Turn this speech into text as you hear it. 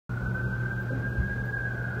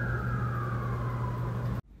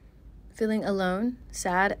Feeling alone,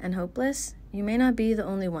 sad, and hopeless? You may not be the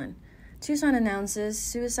only one. Tucson announces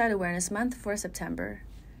Suicide Awareness Month for September.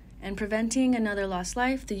 And preventing another lost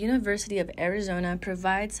life, the University of Arizona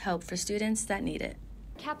provides help for students that need it.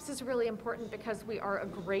 CAPS is really important because we are a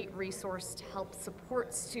great resource to help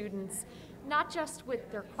support students, not just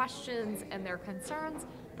with their questions and their concerns,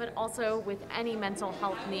 but also with any mental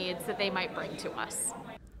health needs that they might bring to us.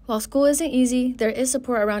 While school isn't easy, there is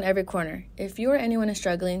support around every corner. If you or anyone is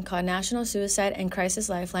struggling, call National Suicide and Crisis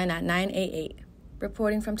Lifeline at 988.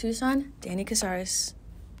 Reporting from Tucson, Danny Casares.